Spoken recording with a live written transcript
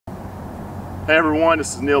Hey everyone,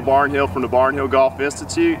 this is Neil Barnhill from the Barnhill Golf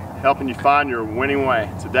Institute, helping you find your winning way.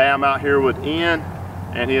 Today I'm out here with Ian,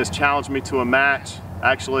 and he has challenged me to a match.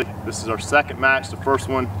 Actually, this is our second match. The first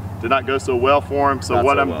one did not go so well for him, so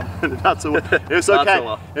not so well. It's okay. So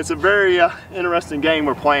well. It's a very interesting game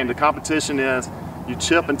we're playing. The competition is you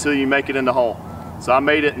chip until you make it in the hole. So I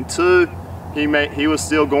made it in 2. He was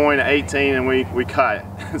still going at 18, and we cut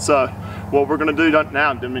it. So what we're going to do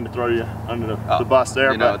now, I didn't mean to throw you under the bus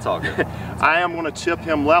there, but it's all good. I am going to chip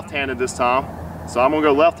him left-handed this time. So I'm going to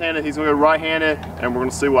go left-handed, he's going to go right-handed, and we're going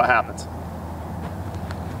to see what happens.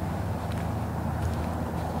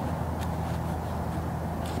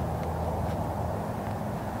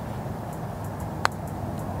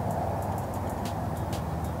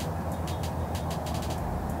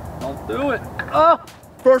 Don't do it. Oh!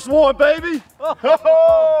 First one, baby!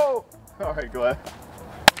 Oh! All right, go ahead.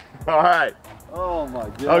 All right. Oh my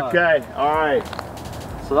God. Okay, all right.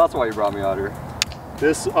 So that's why you brought me out here.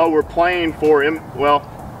 We're playing for him. Well,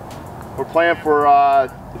 we're playing for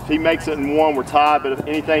if he makes it in 1, we're tied. But if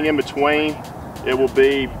anything in between, it will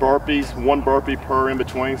be burpees. 1 burpee per in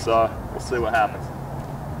between. So we'll see what happens.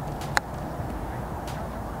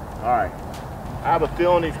 All right. I have a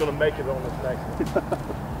feeling he's going to make it on this next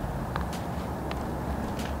one.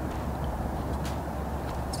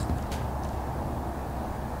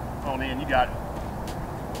 On in, you got it.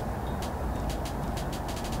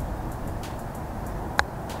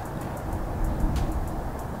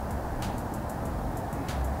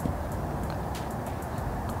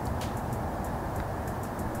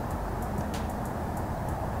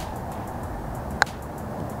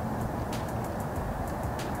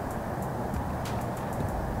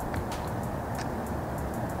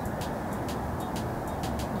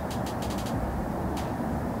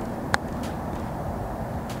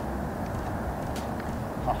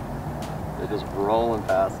 They're just rolling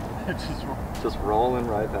past it. Just rolling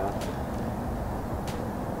right past it.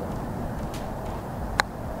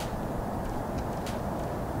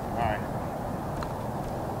 Alright.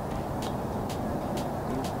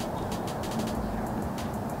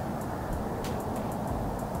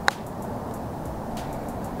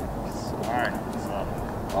 Alright.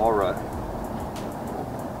 Alright.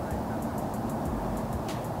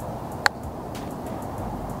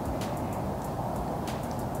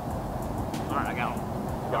 Alright, I got him.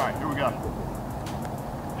 Alright, here we go.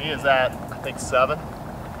 He is at, I think, 7. I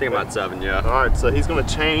think I'm at 7, yeah. Alright, so he's going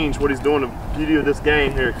to change what he's doing. The beauty of this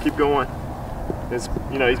game here, keep going. Is,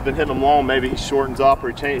 you know, he's been hitting them long, maybe he shortens up or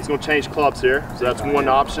he's going to change clubs here. So that's one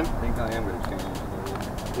option. I think I am going to change.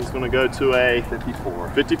 He's going to go to a 54.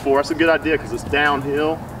 54, that's a good idea because it's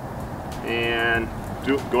downhill. And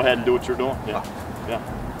go ahead and do what you're doing. Yeah. Yeah.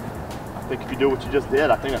 I think if you do what you just did,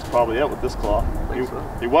 I think that's probably it with this claw.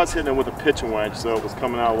 He was hitting it with a pitching wedge, so it was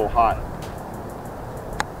coming out a little hot.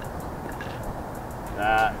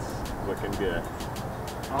 That's looking good.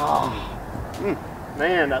 Oh,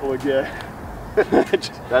 man, that looked good.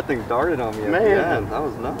 That thing darted on me at the end. That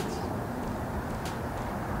was nuts.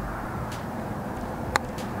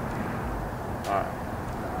 All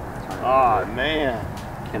right. Oh, man.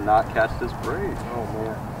 Cannot catch this break. Oh,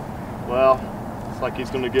 man. Well, it's like he's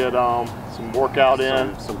going to get some workout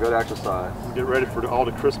in. Some good exercise. Get ready for all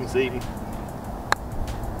the Christmas eating.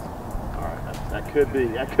 All right, that could be.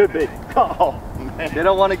 That could be. Oh, man. They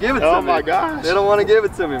don't want to give it to me. Oh, my gosh. They don't want to give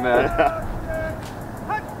it to me, man.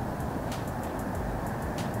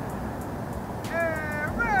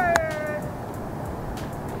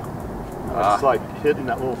 It's like hitting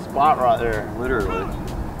that little spot right there. Literally.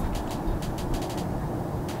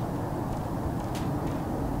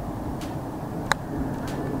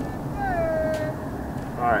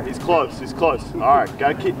 All right, he's close. He's close. All right,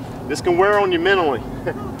 gotta keep. This can wear on you mentally.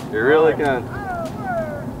 You really can.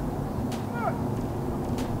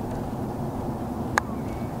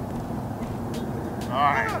 All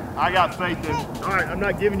right, I got faith in. All right, I'm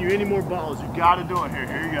not giving you any more balls. You got to do it here.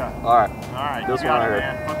 Here you go. All right. All right, this you got one it,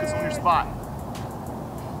 man. Focus on your spot.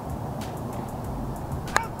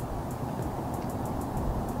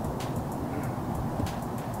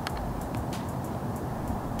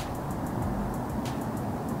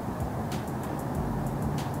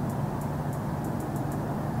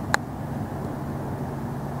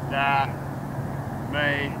 That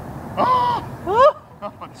may. Oh!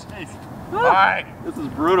 Oh, jeez. All right. This is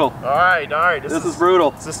brutal. All right, all right. This is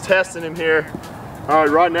brutal. This is testing him here. All right,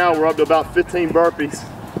 right now we're up to about 15 burpees.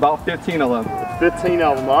 About 15 of them. 15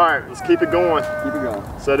 of them. All right, let's keep it going. Keep it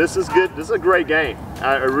going. So this is good. This is a great game.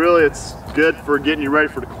 It's good for getting you ready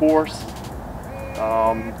for the course.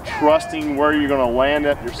 Trusting where you're going to land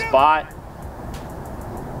at your spot.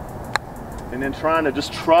 and then trying to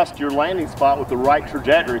just trust your landing spot with the right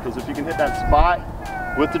trajectory, because if you can hit that spot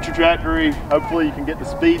with the trajectory, hopefully you can get the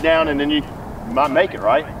speed down, and then you might make it,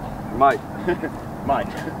 right? Might. Might.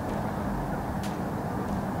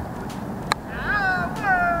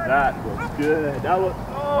 That looks good. That looks,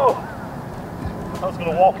 oh! I was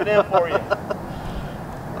gonna walk it in for you.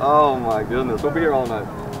 Oh my goodness, we'll be here all night.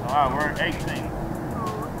 All right, we're at 18.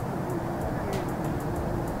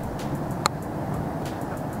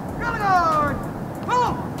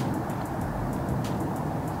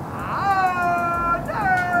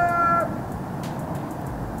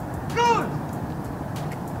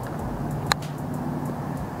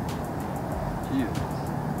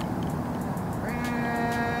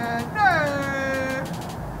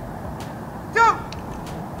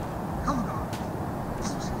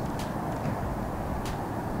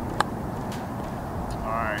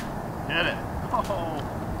 Hit it. Oh.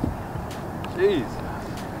 Jeez.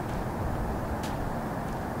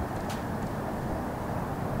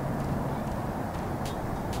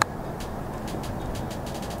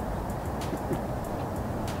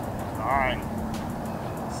 All right.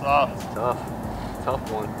 So it's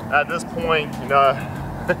tough one. At this point, you know,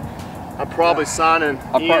 I'm probably signing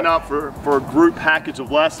Ian up for a group package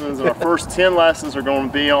of lessons, and our first 10 lessons are going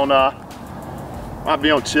to be on might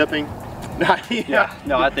be on chipping. Yeah,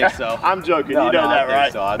 no, I think so. I'm joking, you know that,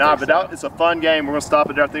 right? So. It's a fun game. We're gonna stop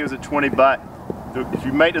it there. I think it was at 20, but if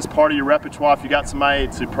you make this part of your repertoire, if you got somebody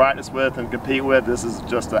to practice with and compete with, this is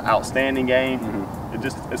just an outstanding game.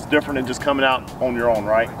 It's different than just coming out on your own,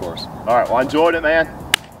 right? Of course. All right, well, I enjoyed it, man.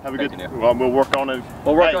 Have a good, well, we'll work on it.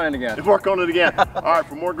 We'll work on it again. We'll work on it again. All right,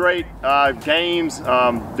 for more great games,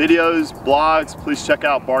 videos, blogs, please check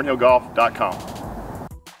out barnhillgolf.com.